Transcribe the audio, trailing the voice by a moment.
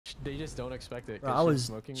They just don't expect it. Bro, I was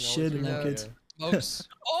smoking shitting on kids. Smokes.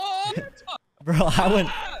 Oh! Bro,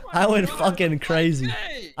 I went fucking crazy.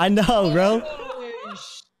 I know, bro.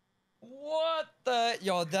 What the?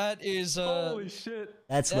 Yo, that is Holy shit.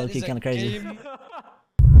 That's low-key kind of crazy.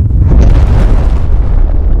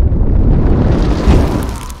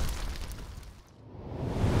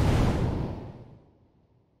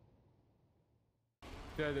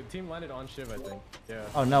 Yeah, the team landed on Shiv, I think. Yeah.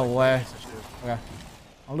 Oh, no way. Okay.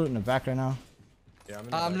 I'm looting the back right now. Yeah,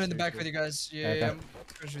 I'm in the back with you guys. Yeah, okay. yeah, I'm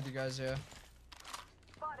first with you guys, yeah.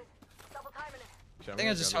 I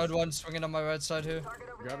think I just heard one swinging on my right side here.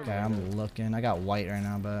 Okay, I'm looking. I got white right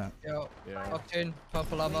now, but... Yo, Octane,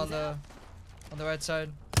 purple armor on the right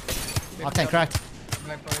side. Octane cracked.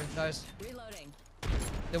 Back for you. Nice.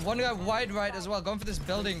 The one guy wide right as well, going for this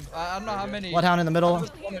building. I don't know how many. Bloodhound in the middle.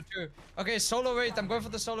 One or two. Okay, solo wraith. I'm going for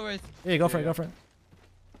the solo wraith. Yeah, go for it, go for it.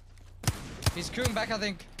 He's queuing back, I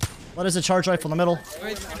think. What is a charge rifle in the middle?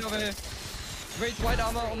 Wraith over here. Wraith white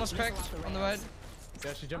armor, almost cracked on the right.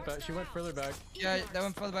 Yeah, she jumped back. She went further back. Yeah, that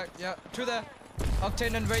went further back. Yeah, two there.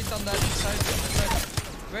 Octane and Wraith on that side.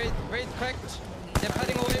 Wraith cracked. They're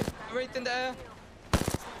padding away. Wraith in the air.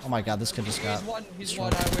 Oh my god, this kid just got... He's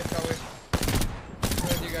one. I whiffed.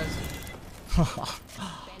 Where are you guys?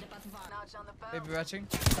 Baby ratching.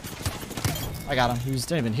 I got him. He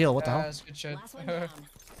didn't even heal. What the hell? That's good shit. Can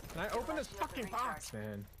I open this fucking box,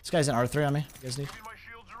 man? This guy's in R3 on me. You guys need?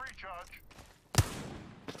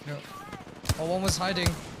 Yeah. Oh, one was hiding.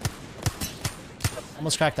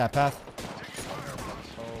 Almost cracked that path.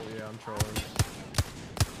 Oh, yeah, I'm trolling.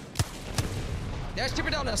 Yeah, keep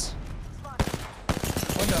it down us.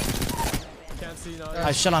 One down. Can't see, no.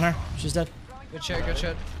 I shit on her. She's dead. Good shit, good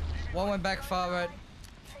shit. One went back far right.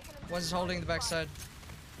 One's holding the backside.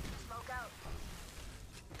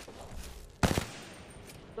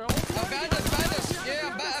 Behind us.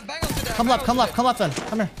 Yeah, bang onto that. Come left then.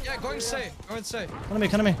 Come here. Yeah, going say. Come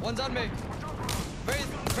to me. One's on me.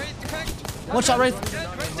 Wraith cracked. One shot, Wraith.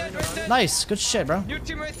 Wraith dead. Nice. Good shit, bro. New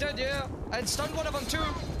team Wraith dead, yeah. I stunned one of them too.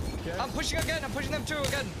 Okay. I'm pushing them two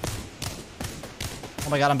again. Oh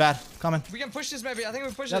my god, I'm bad. Coming. We can push this maybe. I think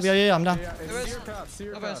we push Yeah, this. yeah, I'm down. Yeah,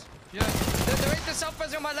 seer path. Yeah. The Wraith is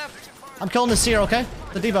south on my left. I'm killing the seer, okay?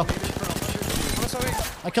 The Devo. I'm sorry.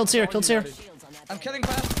 I killed seer, I'm killing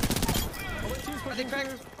path. Are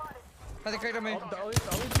they cracked on me? Yeah,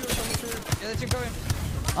 the team going.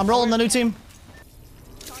 I'm rolling the new team.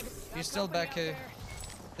 He's still back here.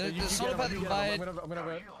 The solo path is by it. I'm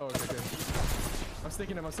gonna oh, okay, good. I'm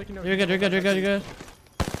sticking him. You're good.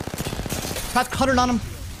 Path 100 on him.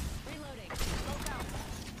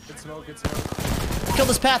 Good smoke. Kill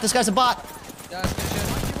this path. This guy's a bot. Yeah, that's good shit.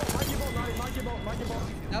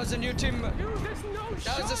 That was a new team.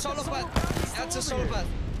 That was a solo path. That's a solo path.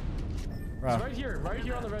 Bro. Right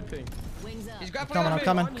here on the red thing. He's grappling on me.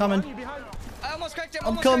 I'm coming. I almost cracked him.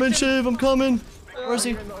 I'm coming, Shiv. I'm coming. Where is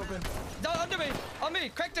he? Down under me. On me.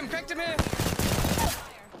 Cracked him here.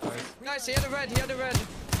 Nice. He had a red.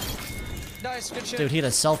 Nice. Good shit. Dude, he had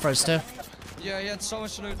a self first too. Yeah, he had so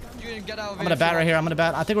much loot. You didn't get out of it. I'm gonna bat right here.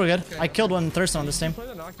 I think we're good. Okay. I killed one Thurston on this team. Play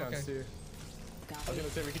the knockdowns too. I was gonna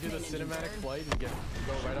say we could do the cinematic flight and go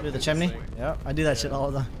right up. Do the chimney? Yeah, I do that shit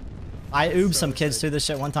all the time. I oobed some kids through this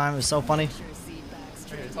shit one time. It was so funny.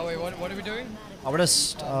 Oh wait, what are we doing? Oh, we're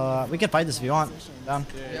just we can fight this if you want. Down.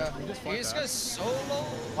 Yeah. He's got so low.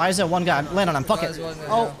 Why is there one guy? Land on him. Fuck it.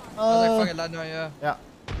 Oh. Fuck it, land on, yeah. Yeah.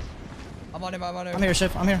 I'm on him. I'm here,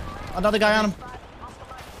 Shiv. I'm here. Another guy on him.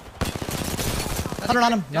 100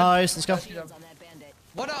 on him. Nice. Let's go.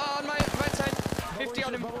 One on my right side. 50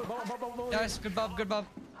 on him. Nice. Good bob.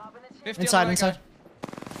 50 inside.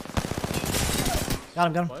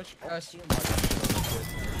 Got him. Nice.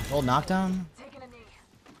 Old knockdown.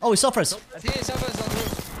 Oh, he's self-res. I think he's self-res on the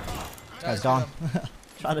roof. Guy's gone.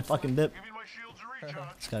 Trying to fucking dip.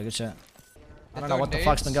 This guy, good shit. I don't know what the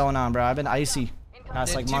fuck's been going on, bro. I've been icy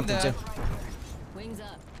past like month or two.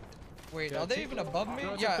 Wait, are they even above me?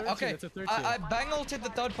 Yeah, okay. I bang ulted the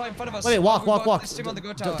third point in front of us. Wait, walk.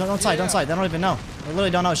 Don't side. They don't even know. They literally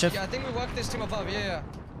don't know, Shiv. Yeah, I think we worked this team above. Yeah.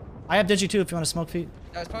 I have Digi too if you want to smoke feet.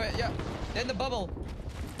 Yeah, it's probably, yeah. They're in the bubble.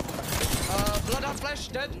 Bloodhound flash,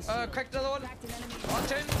 dead. Cracked another one. On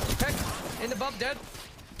 10, cracked. In the bub, dead.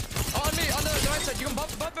 Oh, on me, on the right side. You can bub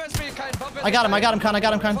burst me, Kine. I got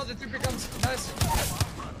him, Kine. Before the 3 comes. Nice.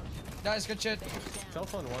 Nice, good shit.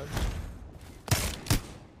 Telephone one.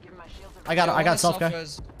 I got self guy.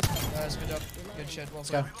 Nice, good job. Good shit. Let's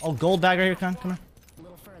go. Oh, gold bag right here, Kine. Come here.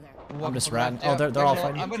 I'm just ratting. Oh, they're all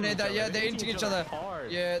fighting. I'm gonna need that. Yeah, they're into each other.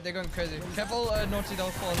 Yeah, they're going crazy. Careful, naughty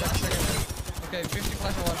don't fall next second. Okay, 50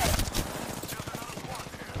 flash on one.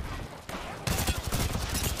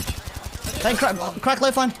 Thank crack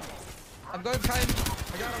lifeline. I'm going kind.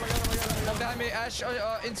 I got him. One behind me. Ash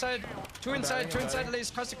inside. Two inside at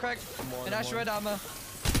least. Cross the crack. And Ash red armor.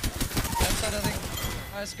 Left side, I think.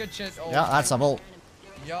 That's good shit. Oh, Yeah, that's a volt.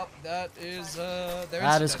 Yup, that is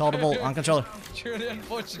That is called a volt on controller. Truly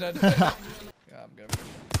unfortunate. Yeah, I'm good.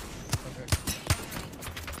 Okay.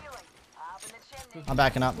 I'm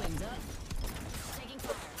backing up.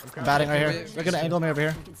 I'm batting right here. They're gonna angle me over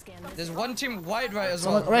here. There's one team wide right as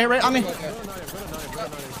well. Right on me.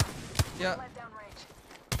 Yeah.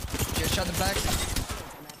 Yeah, shot the back.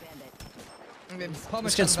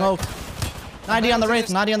 This kid's smoked. 90 on the Wraith,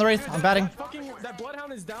 90 on the Wraith. I'm batting. That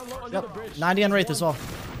Bloodhound is down low under the bridge. 90 on Wraith as well.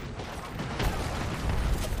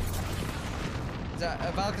 Is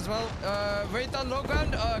that Valk as well? Wraith on low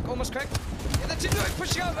ground, almost cracked. Yeah, the team are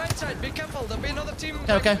pushing out right side. Be careful, there'll be another team.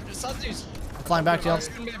 Okay. Southeast. I'm flying back to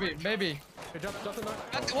you. Maybe. They're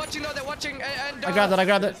watching now, they're watching. And, I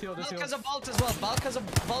grabbed it. Valk has a vault as well.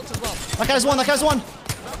 That guy's one.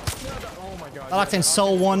 Oh my god. That Octane's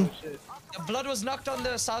so one. The blood was knocked on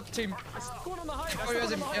the south team. Going on the height. Oh, We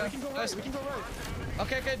can go right. nice. We can go right.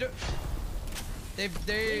 Okay.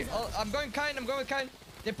 I'm going kind. with kind.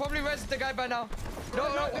 They probably rezzed the guy by now. No.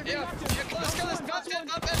 Yeah. Close. Drop it.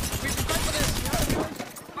 We can fight for this.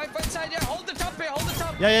 Fight inside. Yeah. Hold the top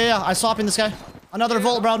here. Yeah. I swapping this guy. Another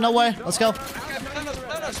volt, bro. No way. Let's go. Okay, no.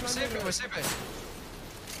 We're safe.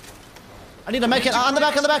 I need to make it. On the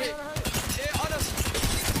back. Yeah, on us.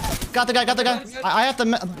 Got the guy. I have to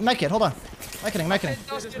make it. Hold on. Making it.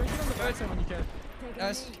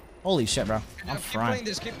 Nice. Holy shit, bro. I'm Keep frying. playing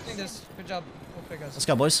this. Good job. Let's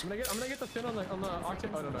go, boys. I'm gonna get the fin on the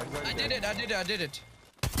Octane. Oh, no. I did it.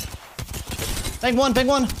 Bang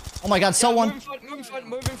one. Oh my god, so one. Moving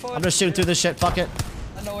forward. I'm just shooting through this shit. Fuck it.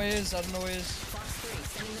 I don't know where he is. The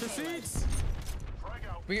seats.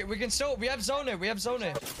 We can still. We have zone here.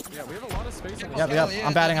 Yeah, we have a lot of space. Yep.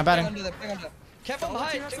 I'm batting. Bang under. Keep them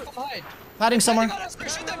hide. Batting somewhere.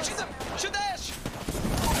 Shoot them. Shoot the Ash.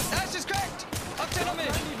 Ash is cracked. Octane on me.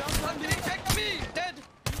 Octane cracked on me. Dead.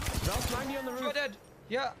 Valve 90 on the roof. You're dead.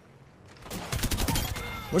 Yeah.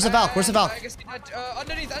 Where's the Valk? I guess he died.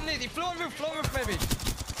 Underneath. He flew on roof maybe.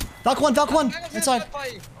 Valk one. Inside.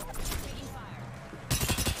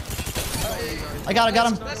 I got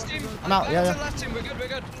him. Last team. I'm out. Yeah. Last team. We're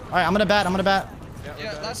good. Alright, I'm gonna bat.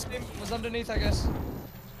 Yeah, last team was underneath, I guess.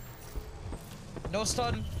 No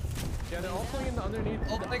stun. Yeah, they're all playing in the underneath.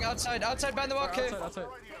 All playing outside behind the walk here. Outside.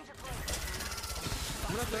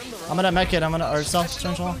 I'm gonna make it. Or self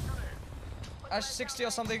change wall. Ash 60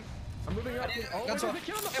 or something. I'm moving up.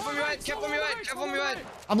 Careful me right.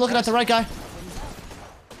 I'm looking at the right guy.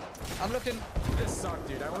 I'm looking. This sucked,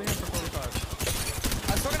 dude. I only have for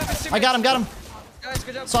 45. I'm talking about his I got him. Guys,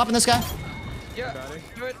 good job. Swapping this guy. Yeah,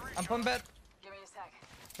 do it. I'm pumping bad.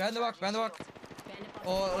 Behind the walk.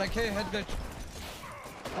 Or like, hey, head glitch.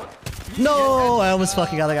 No, I almost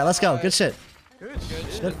fucking got the guy. Let's go. Good shit. Good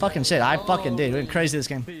Good fucking shit. I fucking did. We went crazy this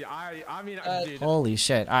game. I mean, dude. Holy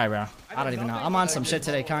shit. Alright, bro. I don't even know. I'm on some shit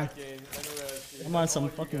today, Kine. I'm on some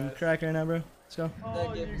fucking crack right now, bro. Let's go.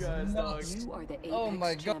 Oh, you guys, dog. Oh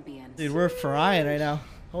my god. Dude, we're frying right now.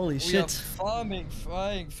 Holy shit. We are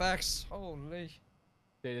frying facts. Holy.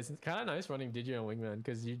 Dude, it's kind of nice running Digi on Wingman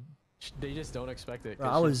because they just don't expect it. Bro,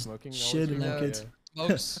 I was smoking, shitting that kid.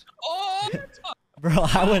 Smokes. Oh! Bro,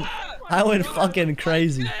 I went fucking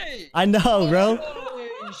crazy. I know, bro.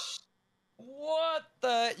 What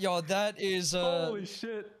the? Yo, that is Holy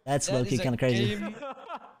shit. That's low-key kind of crazy.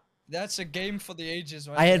 That's a game for the ages,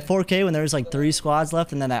 right? I had 4K when there was like 3 squads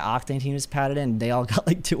left, and then that Octane team just padded in. They all got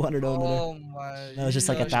like 200 over there. Oh my. No, it was just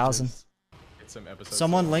like 1,000.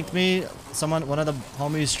 Someone linked me. One of the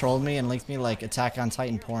homies trolled me and linked me like Attack on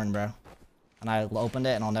Titan porn, bro. And I opened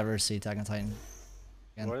it, and I'll never see Attack on Titan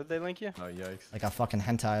again. What did they link you? Oh yikes. Like a fucking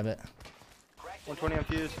hentai of it. 120 on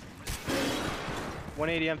fuse.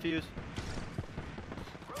 180 on fuse.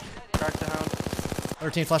 Crack the hound.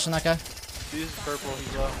 13 flushing that guy. Fuse is purple,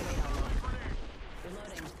 he's low.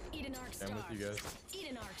 I'm with you guys.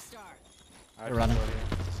 They're running.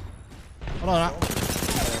 Hold on. Yeah,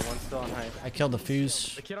 one's still on height. I killed the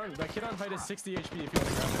fuse. That kid on height is 60 HP if you want to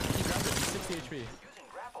grab it. He grabbed it, he's 60 HP.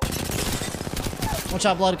 Watch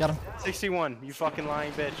out, blood. Got him. 61, you fucking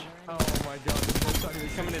lying bitch. Oh my god.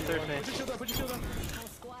 He's coming in third phase. Put your shield up.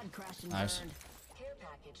 Nice.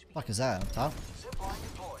 Fuck is that? Up top?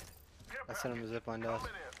 I sent him a zipline dust.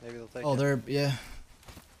 Maybe they'll take Oh, it. they're, yeah.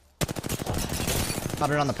 Got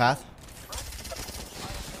it on the path.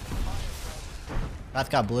 Path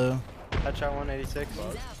got blue. Headshot 186.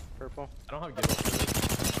 Purple. I don't have good.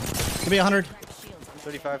 Could be 100.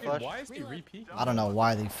 35 flush. Why is he repeat? I don't know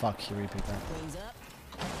why the fuck he repeat that.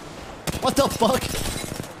 What the fuck?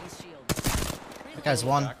 That guy's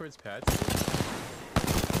one. Backwards pad.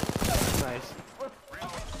 Nice.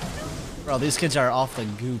 Bro, these kids are off the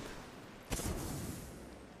goop.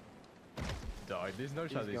 Dog, there's no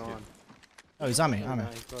shot these kids. Gone. Oh, he's on me. On me.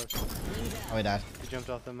 Nah, he's close. Oh, he died. He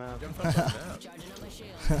jumped off the map. Jump off the map. Dude,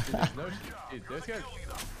 there's no dude, this guy.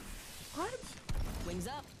 What? Wings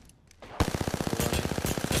up.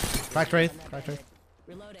 Cracked Wraith. Cracked Wraith.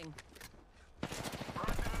 Reloading.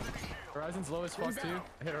 Horizon's low as fuck too.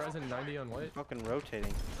 I hit Horizon 90 on white. Fucking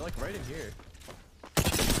rotating. They're like right in here.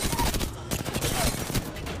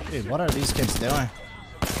 Dude, what are these kids doing?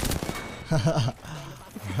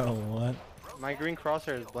 Bro, what? My green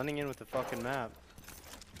crosshair is blending in with the fucking map.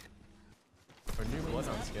 Or new blood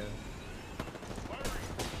on skin.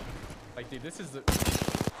 Like, dude, this is the.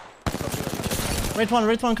 Wraith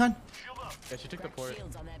one, Kine. Yeah, she took the port.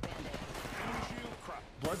 Shields on that bandit.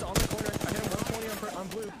 Blood's on the corner. I hit him 120 on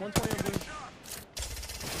blue. 120 on blue.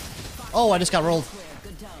 Oh, I just got rolled. Clear.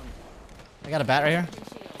 Good tone. I got a bat right here.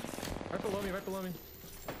 Right below me, right below me.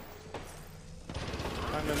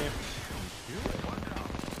 I'm on you.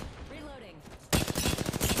 Reloading.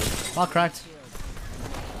 All cracked.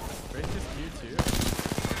 Race just Q too.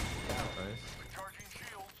 Nice.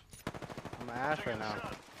 I'm Ash right now.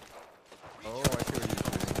 Oh, I see what you're doing.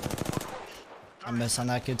 I missed on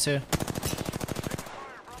that kid too. I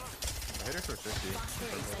hit her for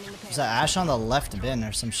 50. There's an Ash on the left bin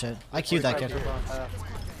or some shit. I queued that kid.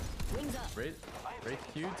 Wings up. Right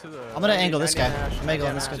Q to the. I'm gonna angle this guy. 90 I'm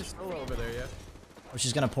angling this Ash. guy. She's still over there, yeah. Oh,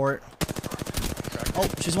 she's gonna port. Oh,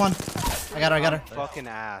 she's one. I got her. Fucking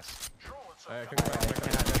ass. I can go back.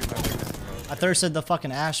 I thirsted the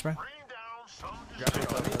fucking Ash, bro. Grab it,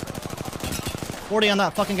 buddy. 40 on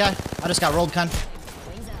that fucking guy. I just got rolled, Kine.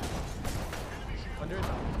 Wings up.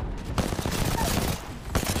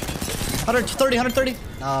 100. 130.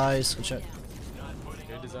 Nice. Good shot.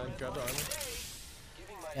 Good design. Grab the armor.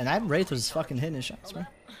 And that Wraith was fucking hitting his shots, bro.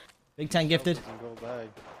 Big 10 gifted. Gold bag.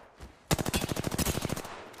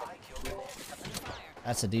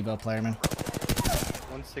 That's a Devo player, man.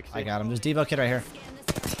 160. I got him. There's Devo kid right here.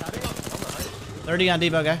 Scan this area. 30 on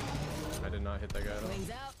Devo guy. I did not hit that guy at all. Wings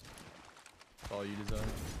out. That's all you design.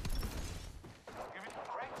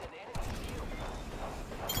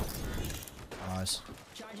 Nice.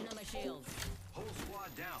 Charging on my shields.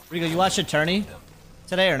 Rigo, you watched Attorney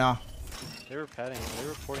today or no? They were petting. They were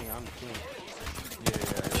reporting on the team.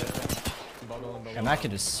 Yeah. Bubble. And that kid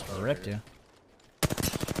just ripped you.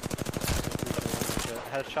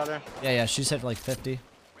 Headshot her. Yeah, she's hit like 50.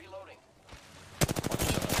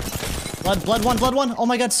 Blood one. Oh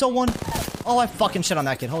my god, so one. Oh, I fucking shit on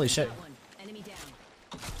that kid. Holy shit. One. Enemy down.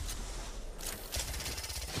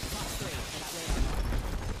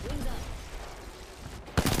 Wings up.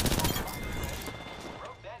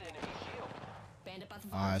 Bandit by the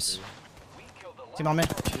Nice. Team on me.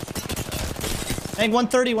 Hang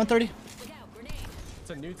 130. Look out. Grenade. It's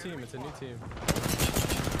a new team.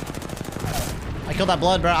 I killed that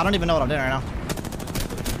blood, bro. I don't even know what I'm doing right now.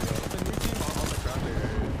 It's a new team on the ground there.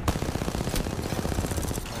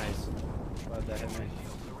 Nice. Glad that hit me.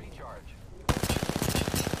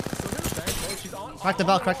 She's on. Crack the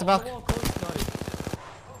Valk. Wall, close, Snotty.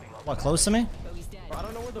 What, close to me? Bogey's dead. Bro, I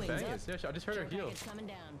don't know where the Wings bang up. is. Yeah, I just heard her heal. Package coming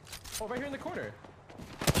down. Oh, right here in the corner.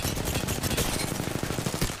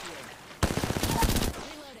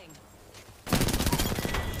 Reloading.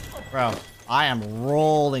 Bro, I am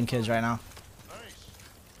rolling kids right now.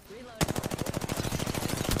 Reloading.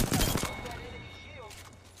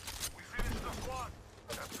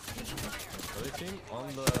 Other team on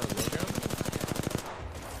the low ground.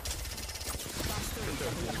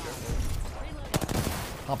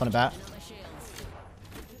 Hopping a bat. On my shields.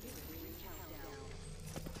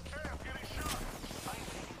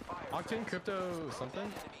 Octane crypto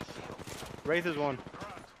something. Wraith is one.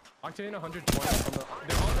 Octane 120 on the.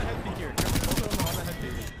 They're on the head peak here. Both of them are on the head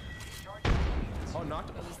peak. Oh, knocked.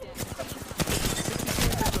 62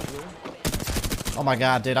 crypto blue. Oh my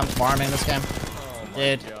god, dude, I'm farming this game. Oh my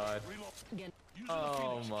Dude. god. Again.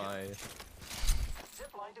 Oh my.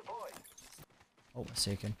 Oh,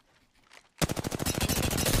 Saken.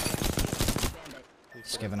 Bandit.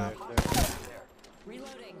 Just giving up.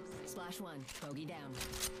 Reloading. Splash one. Bogey down.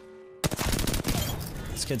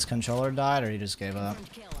 This kid's controller died or he just gave up?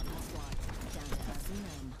 Confirmed kill on that squad. Down to us and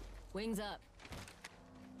them. Wings up.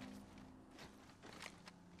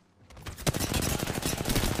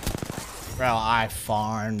 Bro, I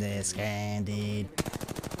farmed this game, dude.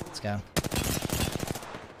 Let's go.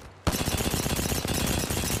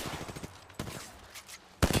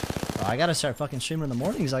 Bro, I gotta start fucking streaming in the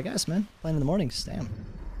mornings, I guess, man. Playing in the mornings, damn.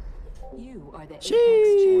 You are the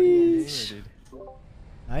Sheesh. Sheesh.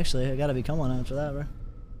 Actually, I gotta become one after that, bro.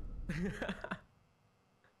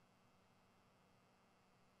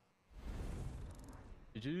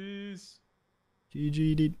 GG's.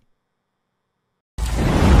 GG, dude.